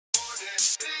Them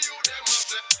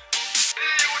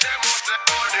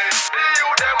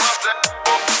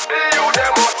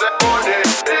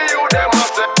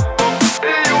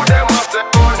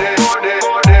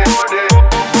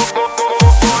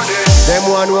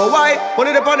one know why,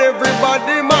 money upon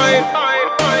everybody mind.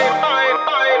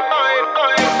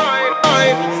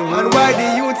 And why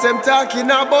the youths them talking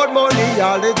about money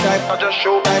all the time? I just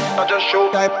show type, I just show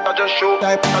type, I just show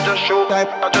type, I just show type,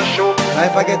 I just show.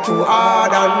 Life I get too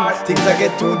hard and things I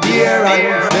get too dear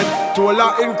and debt toll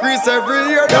increase every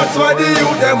year. That's why the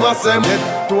youth them a say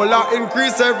debt toll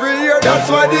increase every year. That's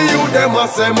why the youth them a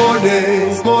say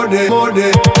money, money,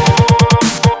 money.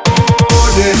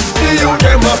 The youth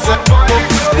them a say,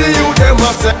 the youth them a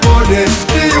say money,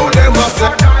 the youth them a say,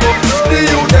 the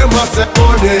youth them a say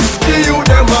money, the youth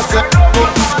them a say,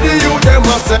 the youth them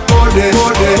a say money,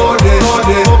 money, money,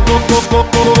 money,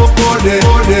 money,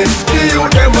 money. The youth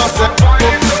them a say,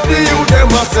 the youth them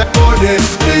a say money,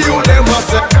 the youth them a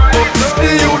say, the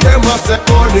youth them a say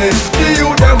money, the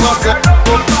youth them a say,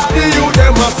 the youth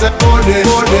them a say money,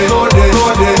 money, money,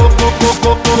 money.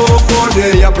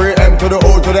 I pray M to the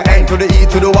O to the N to the E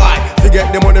to the Y. To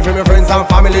get the money for my friends and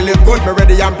family live good. Me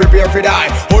ready and prepare for die.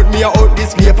 Hold me out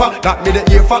this paper, that me the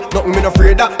ear for. Nothing me no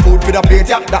afraid of. Food for the plate,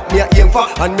 yeah, that me a aim for.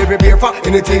 And me prepare for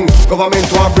anything government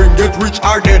want bring. Get rich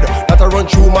or dead, that I run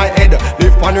through my head.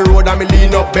 Live on the road and me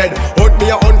lean up bed. Hold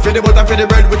me a hunt for the butter for the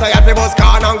bread. With a yard for bus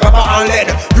can and copper and lead.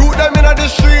 You them in the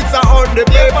streets and on the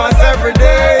papers every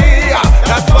day.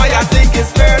 That's why I think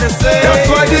it's fair to say. That's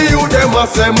why the youth them a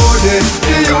say money.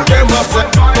 The youth them a say,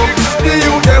 the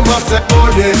youth them a say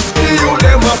money. The youth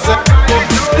them a say,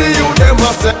 the youth them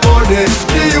a say money.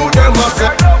 The youth them a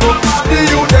say, the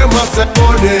youth them a say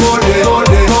money, money,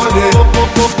 money, money,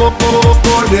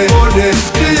 money, money.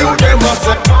 The youth them a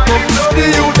say, the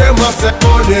youth them a say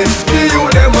money. The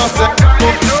youth them a say,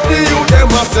 the youth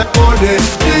them a say money.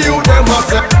 The youth them a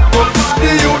say, the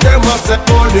youth them a say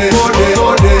money, money,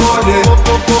 money, money,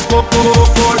 money.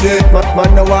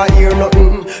 Man no want hear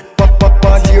nothing.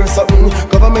 Want hear something.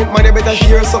 Government money better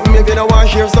share something. If you don't want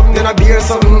share something, then I bear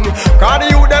something. Cause the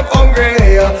youth them hungry,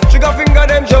 sugar finger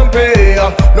them jumpy.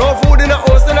 No food in the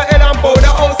house, in the head and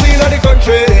powder house in the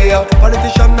country.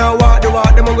 Politicians now walk the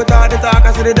walk, them go talk the talk,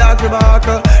 I see the dark remark.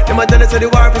 Them a tell us the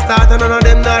war for start, and none of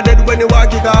them not dead when the war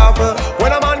kick off.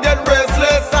 When a man get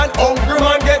restless and hungry,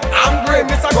 man get angry,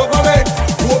 Mr. Government,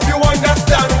 hope you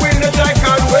understand, we no try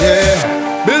can't wait.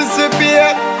 Yeah. Bill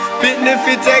CPA, pitney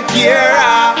fi take care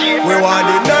of. We want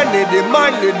the nanny, the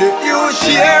money, the you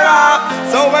share.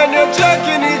 So when you're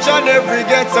checking each and every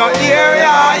ghetto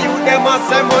area, you them a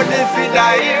say money fi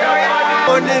die,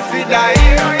 money fi die.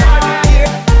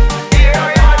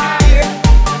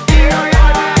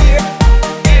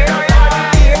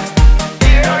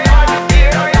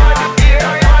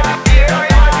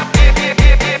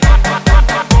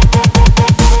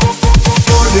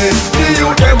 The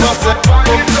youth them a say,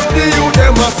 the youth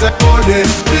them a say money,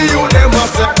 the youth them a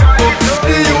say,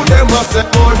 the youth them a say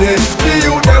money, the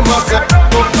youth them a say,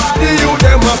 the youth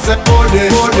them a say money,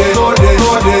 money, money,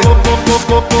 money,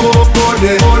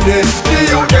 money, money. The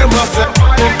youth them a say,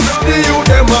 the youth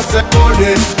them a say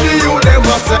money, the youth them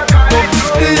a say,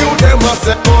 the youth them a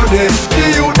say money, the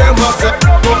youth them a say,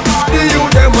 the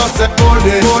youth them a say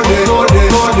money, money, money,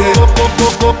 money, money.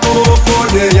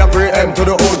 I pray M to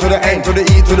the O to the N to the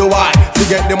E to the Y. To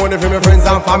get the money for my friends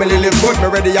and family live good. Me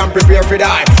ready and prepare for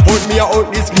die. Hold me out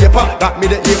this paper, that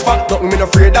me the aim for. Nothing me no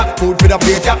afraid of. Food for the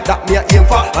plate, yeah, that me a aim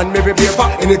for. And me prepare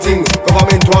for anything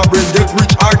government want bring. Get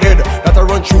rich or dead, that I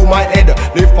run through my head.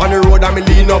 Live on the road and me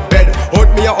lean up bed.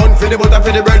 Hold me a hunt for the butter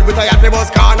for the bread. With a yard for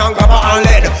bus can and copper and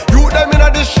lead. You them in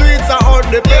the streets and on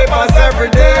the papers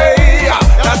every day.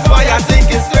 That's why I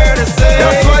think it's fair to say.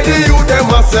 That's why the youth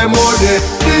them a say money.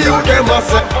 The youth them a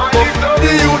say,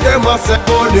 the youth them a say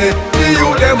money. The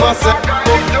youth them a say,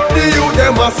 the youth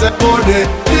them a say money.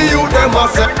 The youth them a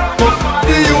say,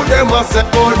 the youth them a say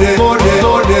money, money,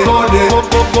 money, money,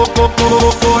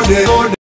 money, money.